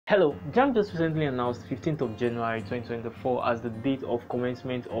Hello, JAMB just recently announced 15th of January 2024 as the date of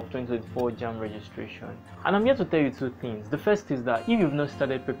commencement of 2024 JAMB registration. And I'm here to tell you two things. The first is that if you've not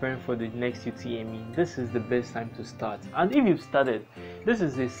started preparing for the next UTME, this is the best time to start. And if you've started, this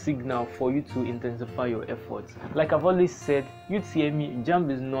is a signal for you to intensify your efforts. Like I've always said, UTME,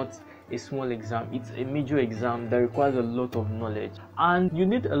 JAMB is not a small exam. It's a major exam that requires a lot of knowledge, and you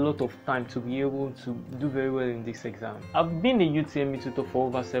need a lot of time to be able to do very well in this exam. I've been a UTME tutor for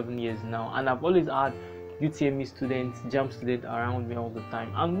over 7 years now, and I've always had UTME students, JAMB students around me all the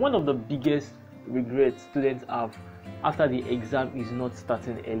time. And one of the biggest regrets students have after the exam is not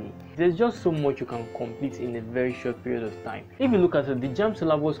starting early. There's just so much you can complete in a very short period of time. If you look at it, the JAMB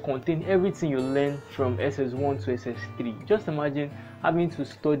syllabus contains everything you learn from SS1 to SS3. Just imagine having to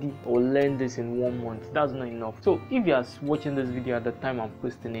study or learn this in 1 month. That's not enough. So if you are watching this video at the time I'm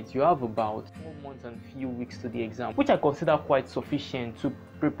posting it, you have about 4 months and few weeks to the exam, which I consider quite sufficient to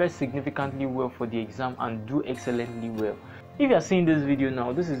prepare significantly well for the exam and do excellently well. If you are seeing this video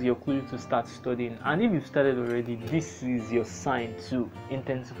now, this is your clue to start studying, and if you've started already, this is your sign to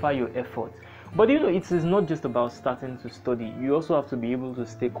intensify your efforts. But you know, it is not just about starting to study. You also have to be able to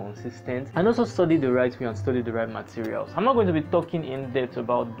stay consistent and also study the right way and study the right materials. I'm not going to be talking in depth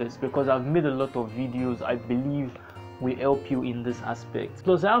about this because I've made a lot of videos I believe will help you in this aspect.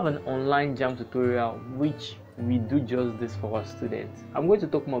 Plus, I have an online JAMB tutorial which we do just this for our students. I'm going to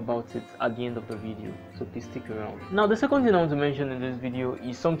talk more about it at the end of the video, so please stick around. Now, the second thing I want to mention in this video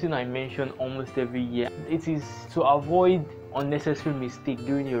is something I mention almost every year. It is to avoid unnecessary mistake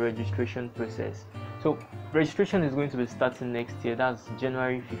during your registration process. So registration is going to be starting next year, that's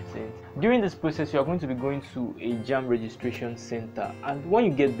January 15th. During this process, you are going to be going to a JAMB registration center, and when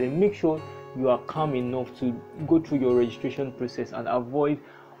you get there, make sure you are calm enough to go through your registration process and avoid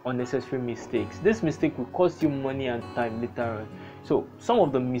unnecessary mistakes. This mistake will cost you money and time later on. So some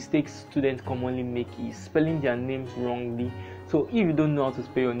of the mistakes students commonly make is spelling their names wrongly. So if you don't know how to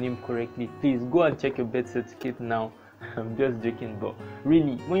spell your name correctly, please go and check your birth certificate now. I'm just joking, but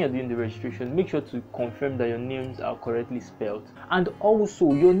really, when you're doing the registration, make sure to confirm that your names are correctly spelled. And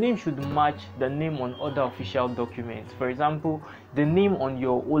also, your name should match the name on other official documents. For example, the name on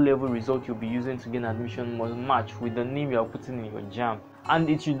your O-level result you'll be using to gain admission must match with the name you are putting in your JAMB. And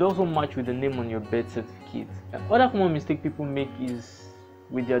it should also match with the name on your birth certificate. Other common mistake people make is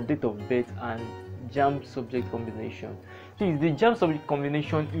with their date of birth and JAMB subject combination. Please, the JAMB subject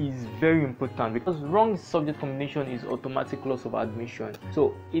combination is very important because wrong subject combination is automatic loss of admission.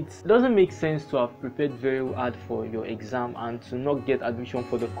 So it doesn't make sense to have prepared very hard for your exam and to not get admission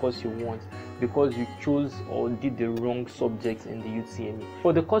for the course you want because you chose or did the wrong subjects in the UTME.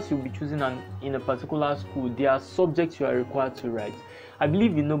 For the course you'll be choosing in a particular school, there are subjects you are required to write. I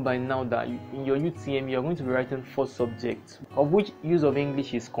believe you know by now that in your UTME you're going to be writing 4 subjects, of which use of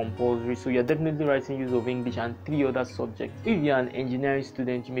English is compulsory, so you're definitely writing use of English and 3 other subjects. If you're an engineering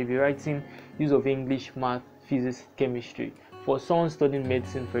student, you may be writing use of English, math, physics, chemistry. For someone studying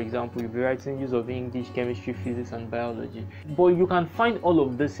medicine, for example, you'll be writing use of English, chemistry, physics, and biology. But you can find all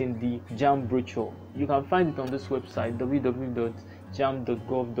of this in the JAMB brochure. You can find it on this website,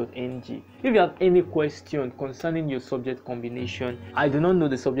 www.jamb.gov.ng. If you have any question concerning your subject combination, I do not know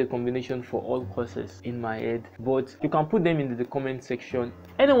the subject combination for all courses in my head, but you can put them in the comment section.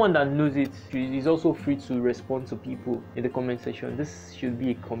 Anyone that knows it is also free to respond to people in the comment section. This should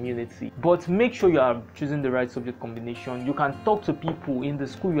be a community, but make sure you are choosing the right subject combination. You can talk to people in the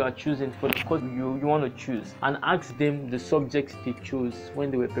school you are choosing for the course you want to choose and ask them the subjects they chose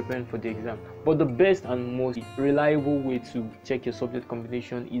when they were preparing for the exam. But the best and most reliable way to check your subject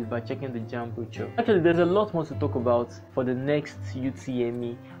combination is by checking the JAMB brochure. Actually, there's a lot more to talk about for the next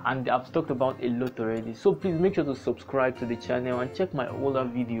UTME, and I've talked about a lot already. So please make sure to subscribe to the channel and check my older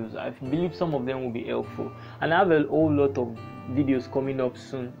videos. I believe some of them will be helpful, and I have a whole lot of videos coming up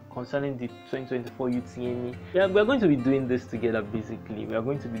soon concerning the 2024 UTME. Yeah, we're going to be doing this together. Basically, we are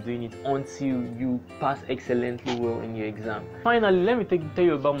going to be doing it until you pass excellently well in your exam. Finally, let me tell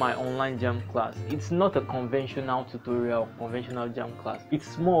you about my online JAMB class. It's not a conventional tutorial, conventional JAMB class.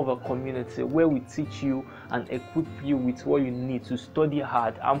 It's more of a community where we teach you and equip you with what you need to study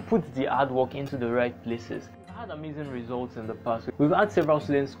hard and put the hard work into the right places. Had amazing results in the past. We've had several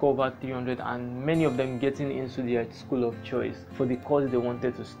students score over 300 and many of them getting into their school of choice for the course they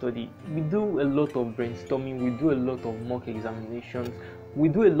wanted to study. We do a lot of brainstorming, we do a lot of mock examinations, we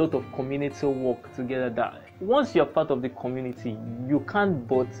do a lot of community work together that once you're part of the community, you can't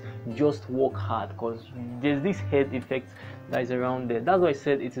but just work hard because there's this head effect that is around there. That's why I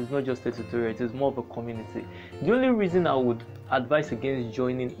said it is not just a tutorial, it is more of a community. The only reason I would advise against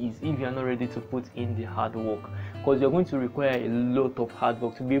joining is if you are not ready to put in the hard work. because you're going to require a lot of hard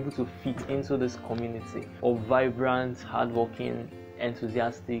work to be able to fit into this community of vibrant, hardworking,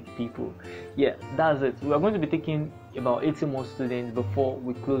 enthusiastic people. Yeah, that's it. We are going to be taking about 80 more students before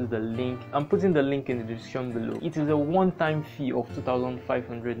we close the link. I'm putting the link in the description below. It is a one-time fee of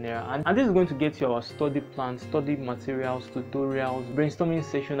 2,500 naira, and this is going to get you our study plan, study materials, tutorials, brainstorming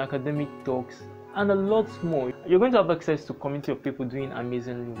session, academic talks, and a lot more. You're going to have access to a community of people doing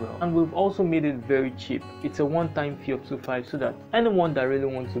amazingly well, and we've also made it very cheap. It's a one-time fee of 2,500 so that anyone that really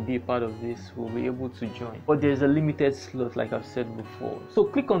wants to be a part of this will be able to join, but there's a limited slot like I've said before. So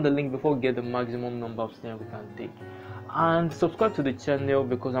click on the link before we get the maximum number of students we can take, and subscribe to the channel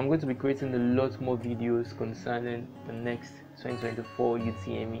because I'm going to be creating a lot more videos concerning the next 2024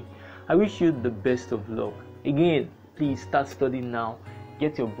 UTME. I wish you the best of luck. Again, please start studying now.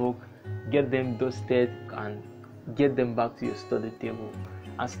 Get your book, get them dusted, and get them back to your study table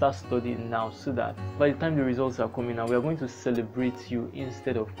and start studying now, so that by the time the results are coming out, we are going to celebrate you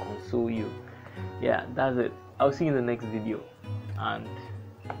instead of console you. Yeah, that's it. I'll see you in the next video, and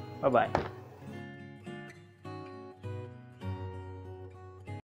bye bye.